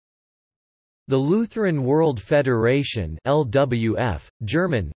The Lutheran World Federation (LWF,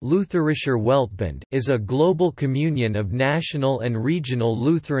 German, Lutherischer Weltbund) is a global communion of national and regional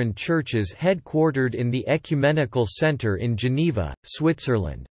Lutheran churches headquartered in the Ecumenical Center in Geneva,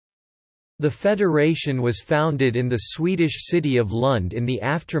 Switzerland. The federation was founded in the Swedish city of Lund in the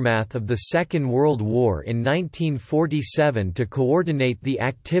aftermath of the Second World War in 1947 to coordinate the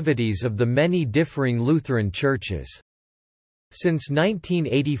activities of the many differing Lutheran churches. Since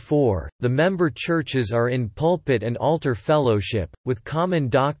 1984, the member churches are in pulpit and altar fellowship, with common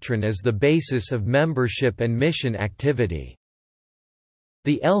doctrine as the basis of membership and mission activity.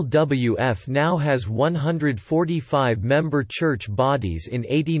 The LWF now has 145 member church bodies in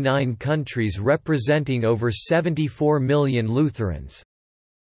 89 countries representing over 74 million Lutherans.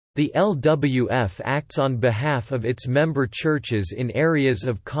 The LWF acts on behalf of its member churches in areas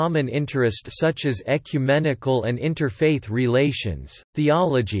of common interest such as ecumenical and interfaith relations,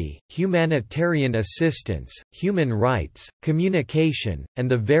 theology, humanitarian assistance, human rights, communication, and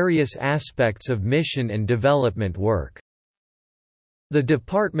the various aspects of mission and development work. The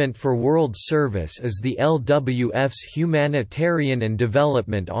Department for World Service is the LWF's humanitarian and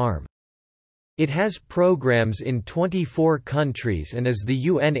development arm. It has programs in 24 countries and is the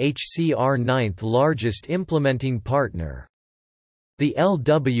UNHCR ninth largest implementing partner. The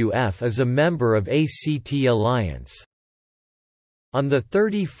LWF is a member of ACT Alliance. On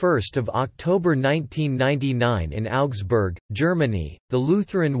 31 October 1999 in Augsburg, Germany, the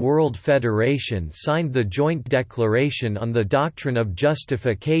Lutheran World Federation signed the Joint Declaration on the Doctrine of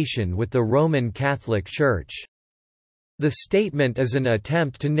Justification with the Roman Catholic Church. The statement is an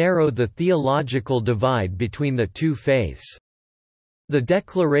attempt to narrow the theological divide between the two faiths. The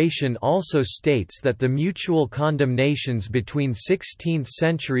declaration also states that the mutual condemnations between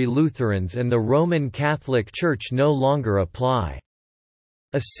 16th-century Lutherans and the Roman Catholic Church no longer apply.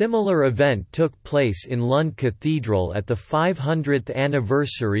 A similar event took place in Lund Cathedral at the 500th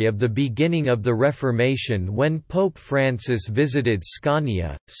anniversary of the beginning of the Reformation when Pope Francis visited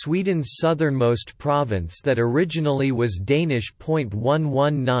Scania, Sweden's southernmost province that originally was Danish.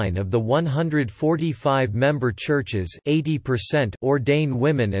 119 of the 145 member churches, 80%, ordain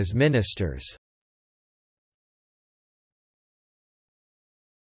women as ministers.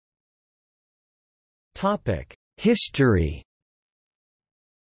 History.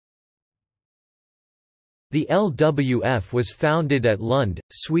 The LWF was founded at Lund,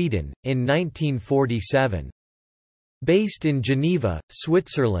 Sweden, in 1947. Based in Geneva,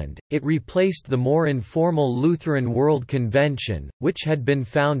 Switzerland, it replaced the more informal Lutheran World Convention, which had been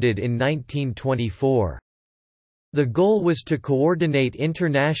founded in 1924. The goal was to coordinate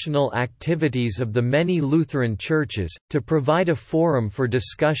international activities of the many Lutheran churches, to provide a forum for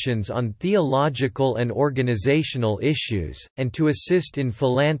discussions on theological and organizational issues, and to assist in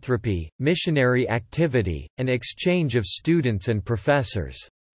philanthropy, missionary activity, and exchange of students and professors.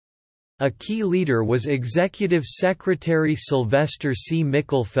 A key leader was Executive Secretary Sylvester C.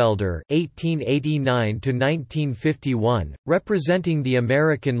 Michelfelder (1889–1951), representing the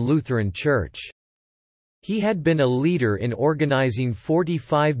American Lutheran Church. He had been a leader in organizing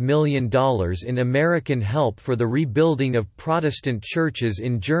 $45 million in American help for the rebuilding of Protestant churches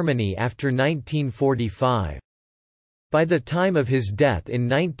in Germany after 1945. By the time of his death in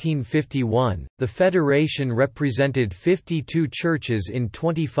 1951, the Federation represented 52 churches in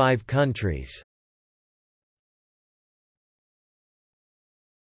 25 countries.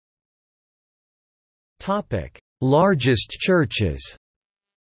 Largest churches.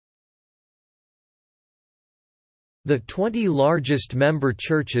 The 20 largest member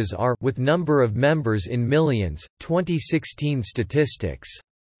churches are, with number of members in millions, 2016 statistics.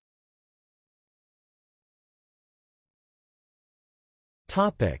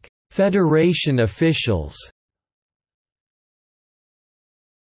 Topic: Federation officials.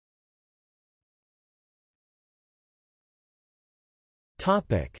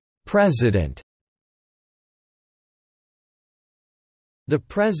 Topic: President. The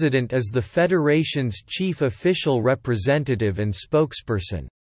President is the Federation's chief official representative and spokesperson.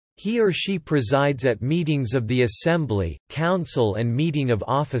 He or she presides at meetings of the Assembly, Council and Meeting of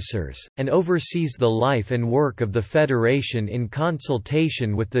Officers, and oversees the life and work of the Federation in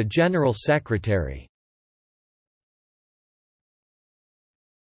consultation with the General Secretary.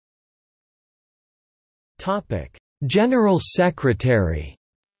 General Secretary.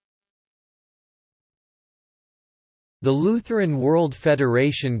 The Lutheran World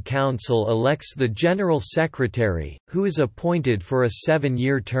Federation Council elects the General Secretary, who is appointed for a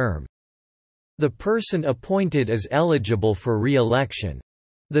 7-year term. The person appointed is eligible for re-election.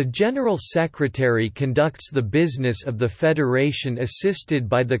 The General Secretary conducts the business of the Federation assisted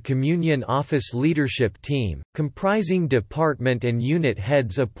by the Communion Office Leadership Team, comprising department and unit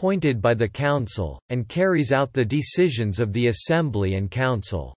heads appointed by the Council, and carries out the decisions of the Assembly and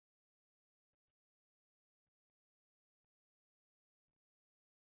Council.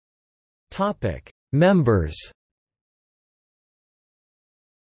 Members.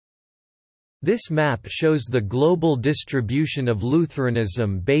 This map shows the global distribution of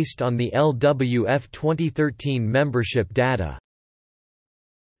Lutheranism based on the LWF 2013 membership data.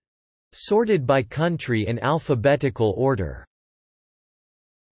 Sorted by country in alphabetical order.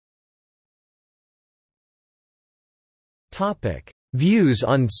 Views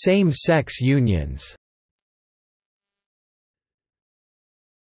on same-sex unions.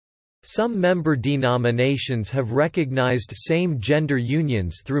 Some member denominations have recognized same-gender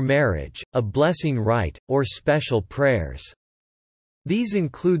unions through marriage, a blessing rite, or special prayers. These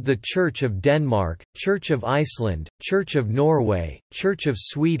include the Church of Denmark, Church of Iceland, Church of Norway, Church of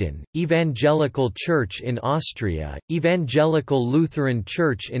Sweden, Evangelical Church in Austria, Evangelical Lutheran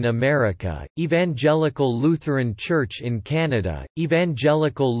Church in America, Evangelical Lutheran Church in Canada,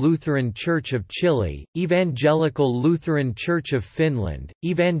 Evangelical Lutheran Church of Chile, Evangelical Lutheran Church of Finland,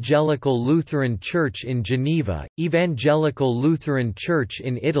 Evangelical Lutheran Church in Geneva, Evangelical Lutheran Church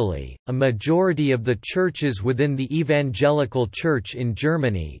in Italy, a majority of the churches within the Evangelical Church in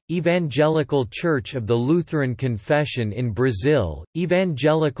Germany, Evangelical Church of the Lutheran Confession in Brazil,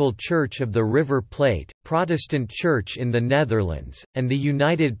 Evangelical Church of the River Plate, Protestant Church in the Netherlands, and the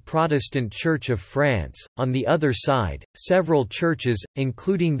United Protestant Church of France. On the other side, several churches,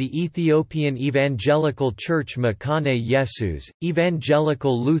 including the Ethiopian Evangelical Church Makane Yesus,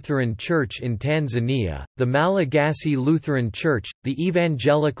 Evangelical Lutheran Church in Tanzania, the Malagasy Lutheran Church, the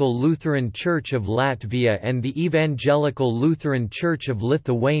Evangelical Lutheran Church of Latvia and the Evangelical Lutheran Church of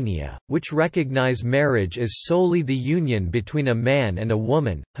Lithuania, which recognize marriage as solely the union between a man and a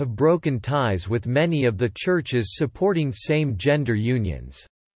woman, have broken ties with many of the churches supporting same-gender unions.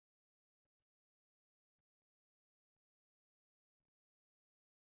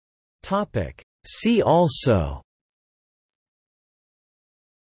 See also: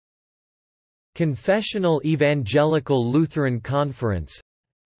 Confessional Evangelical Lutheran Conference,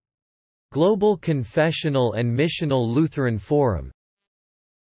 Global Confessional and Missional Lutheran Forum,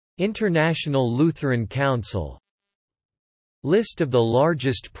 International Lutheran Council, List of the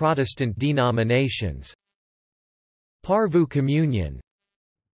largest Protestant denominations, Parvu Communion,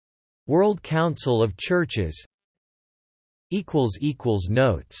 World Council of Churches.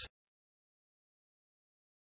 Notes